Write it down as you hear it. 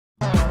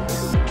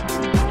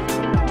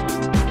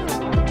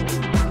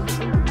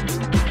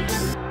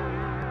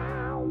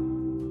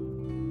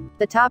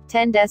The top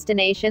 10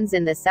 destinations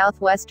in the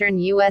southwestern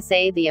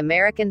USA. The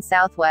American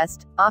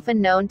Southwest, often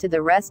known to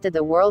the rest of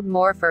the world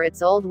more for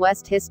its Old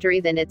West history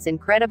than its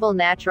incredible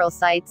natural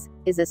sights,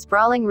 is a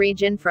sprawling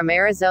region from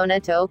Arizona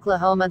to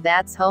Oklahoma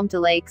that's home to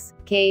lakes,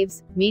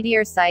 caves,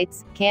 meteor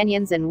sites,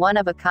 canyons and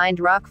one-of-a-kind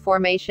rock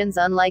formations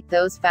unlike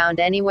those found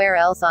anywhere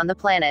else on the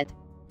planet.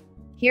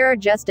 Here are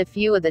just a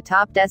few of the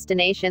top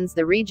destinations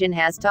the region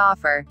has to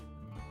offer.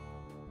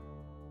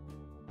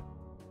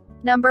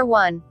 Number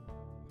 1.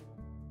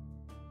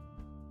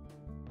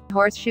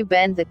 Horseshoe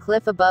Bend. The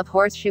cliff above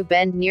Horseshoe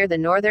Bend near the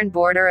northern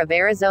border of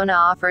Arizona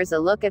offers a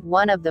look at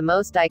one of the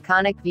most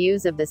iconic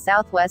views of the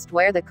Southwest,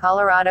 where the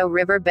Colorado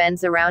River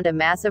bends around a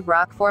massive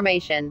rock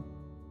formation.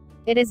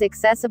 It is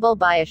accessible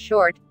by a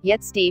short,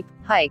 yet steep,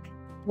 hike.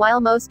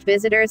 While most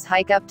visitors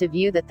hike up to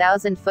view the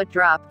 1,000-foot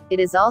drop, it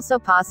is also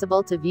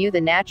possible to view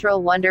the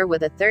natural wonder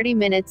with a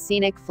 30-minute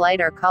scenic flight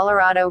or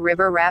Colorado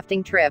River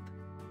rafting trip.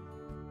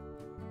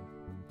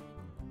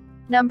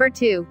 Number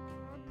 2.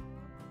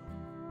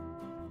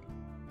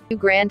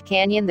 Grand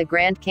Canyon. The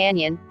Grand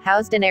Canyon,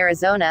 housed in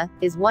Arizona,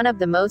 is one of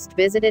the most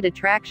visited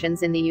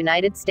attractions in the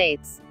United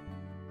States.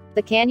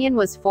 The canyon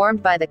was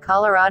formed by the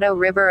Colorado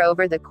River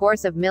over the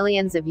course of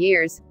millions of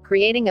years,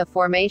 creating a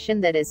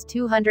formation that is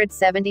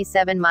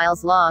 277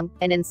 miles long,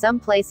 and in some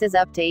places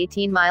up to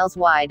 18 miles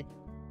wide.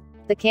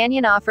 The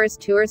canyon offers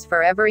tours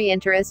for every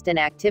interest and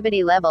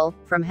activity level,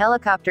 from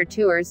helicopter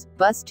tours,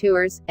 bus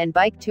tours, and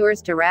bike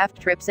tours to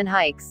raft trips and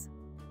hikes.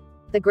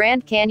 The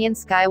Grand Canyon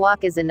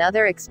Skywalk is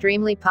another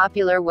extremely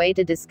popular way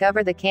to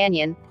discover the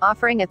canyon,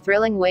 offering a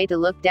thrilling way to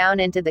look down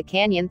into the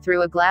canyon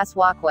through a glass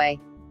walkway.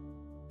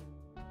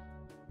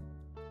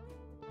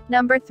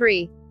 Number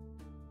 3.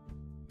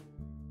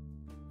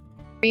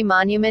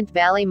 Monument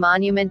Valley.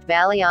 Monument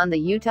Valley on the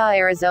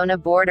Utah-Arizona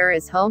border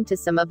is home to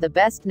some of the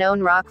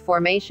best-known rock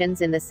formations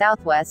in the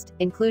Southwest,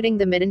 including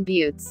the Midden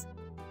Buttes.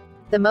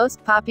 The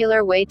most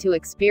popular way to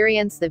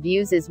experience the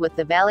views is with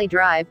the Valley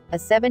Drive, a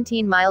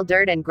 17-mile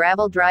dirt and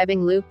gravel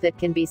driving loop that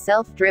can be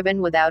self-driven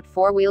without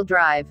four-wheel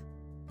drive.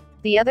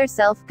 The other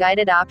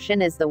self-guided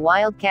option is the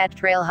Wildcat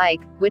Trail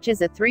hike, which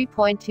is a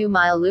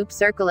 3.2-mile loop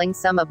circling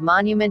some of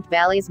Monument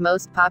Valley's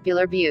most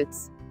popular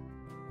buttes.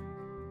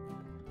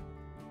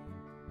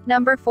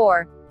 Number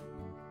 4.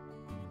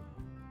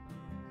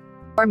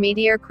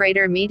 Meteor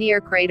Crater. Meteor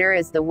Crater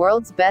is the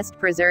world's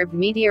best-preserved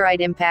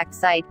meteorite impact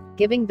site,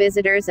 giving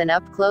visitors an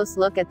up-close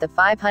look at the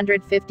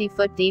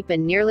 550-foot deep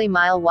and nearly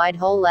mile-wide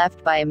hole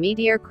left by a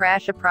meteor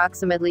crash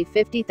approximately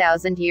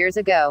 50,000 years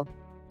ago.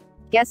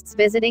 Guests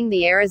visiting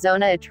the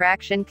Arizona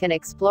attraction can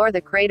explore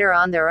the crater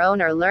on their own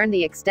or learn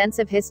the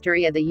extensive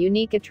history of the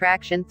unique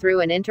attraction through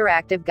an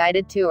interactive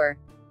guided tour.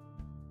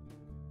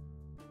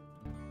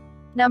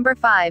 Number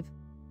 5.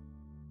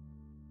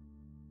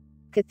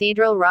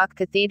 Cathedral Rock.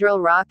 Cathedral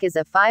Rock is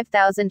a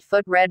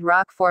 5,000-foot red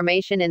rock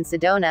formation in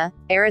Sedona,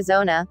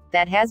 Arizona,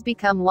 that has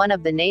become one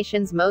of the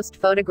nation's most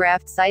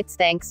photographed sites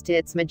thanks to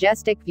its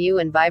majestic view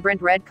and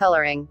vibrant red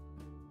coloring.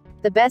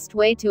 The best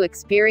way to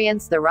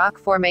experience the rock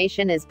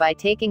formation is by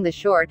taking the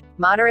short,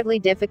 moderately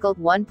difficult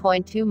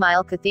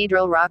 1.2-mile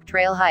Cathedral Rock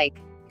Trail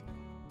hike.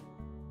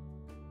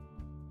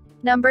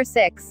 Number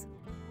 6.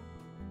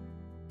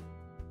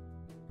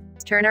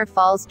 Turner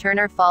Falls.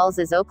 Turner Falls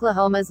is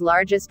Oklahoma's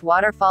largest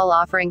waterfall,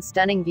 offering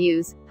stunning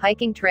views,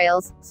 hiking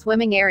trails,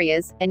 swimming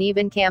areas, and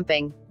even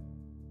camping.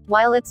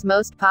 While it's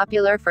most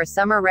popular for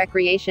summer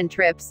recreation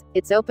trips,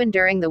 it's open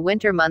during the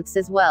winter months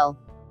as well.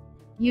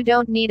 You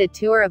don't need a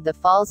tour of the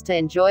falls to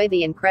enjoy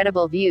the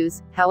incredible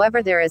views,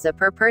 however there is a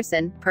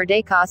per-person,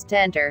 per-day cost to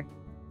enter.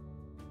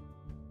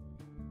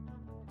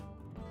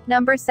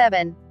 Number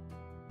 7.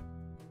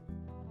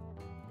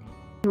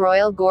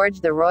 Royal Gorge.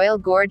 The Royal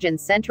Gorge in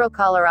central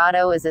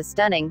Colorado is a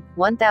stunning,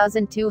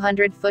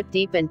 1,200-foot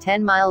deep and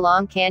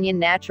 10-mile-long canyon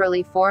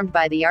naturally formed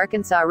by the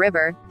Arkansas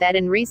River, that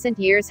in recent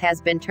years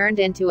has been turned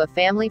into a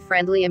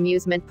family-friendly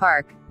amusement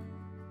park.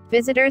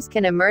 Visitors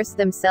can immerse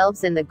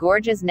themselves in the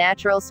gorge's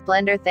natural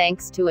splendor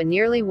thanks to a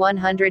nearly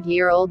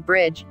 100-year-old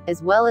bridge,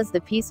 as well as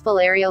the peaceful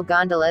aerial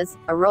gondolas,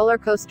 a roller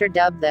coaster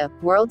dubbed the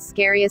world's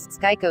scariest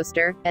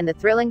skycoaster, and the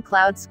thrilling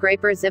cloud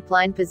scraper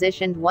zipline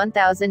positioned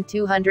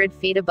 1,200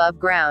 feet above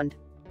ground.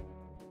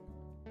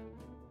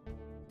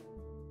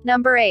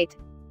 Number 8.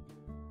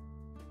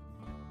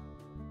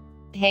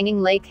 Hanging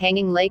Lake.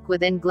 Hanging Lake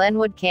within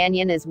Glenwood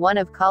Canyon is one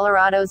of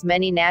Colorado's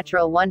many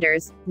natural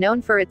wonders,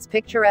 known for its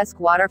picturesque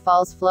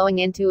waterfalls flowing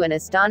into an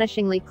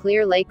astonishingly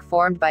clear lake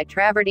formed by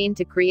travertine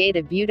to create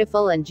a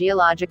beautiful and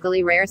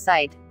geologically rare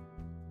site.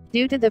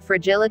 Due to the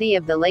fragility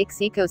of the lake's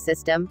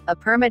ecosystem, a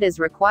permit is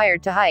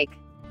required to hike.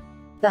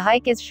 The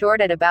hike is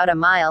short at about a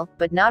mile,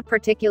 but not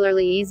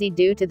particularly easy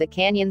due to the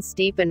canyon's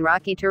steep and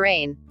rocky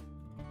terrain.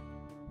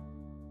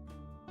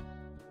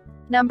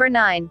 Number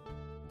 9.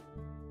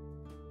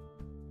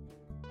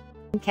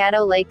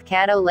 Caddo Lake.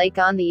 Caddo Lake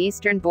on the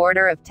eastern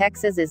border of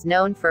Texas is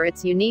known for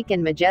its unique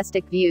and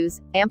majestic views,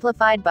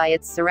 amplified by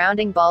its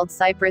surrounding bald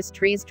cypress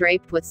trees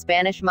draped with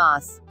Spanish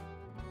moss.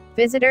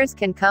 Visitors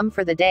can come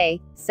for the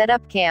day, set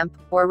up camp,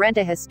 or rent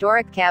a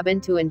historic cabin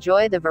to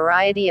enjoy the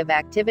variety of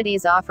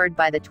activities offered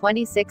by the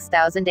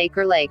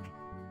 26,000-acre lake.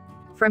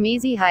 From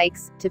easy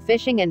hikes, to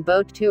fishing and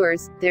boat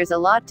tours, there's a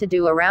lot to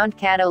do around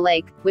Caddo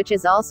Lake, which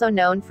is also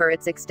known for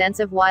its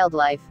extensive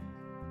wildlife.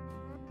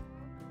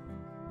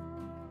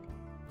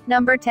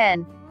 Number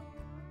 10.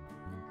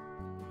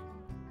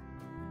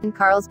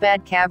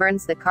 Carlsbad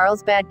Caverns. The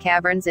Carlsbad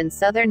Caverns in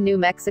southern New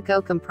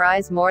Mexico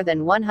comprise more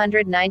than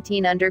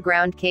 119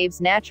 underground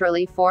caves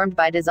naturally formed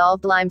by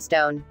dissolved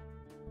limestone.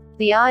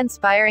 The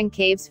awe-inspiring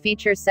caves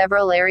feature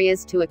several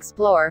areas to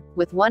explore,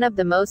 with one of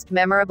the most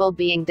memorable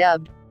being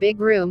dubbed Big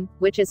Room,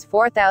 which is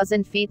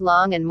 4,000 feet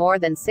long and more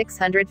than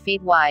 600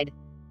 feet wide.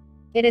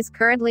 It is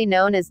currently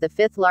known as the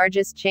fifth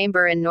largest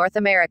chamber in North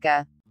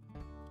America.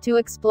 To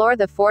explore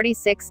the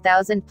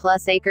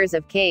 46,000-plus acres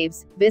of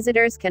caves,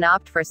 visitors can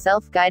opt for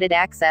self-guided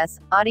access,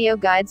 audio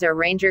guides or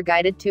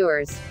ranger-guided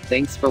tours.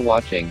 Thanks for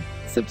watching.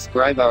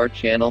 Subscribe our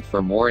channel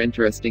for more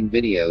interesting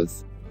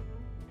videos.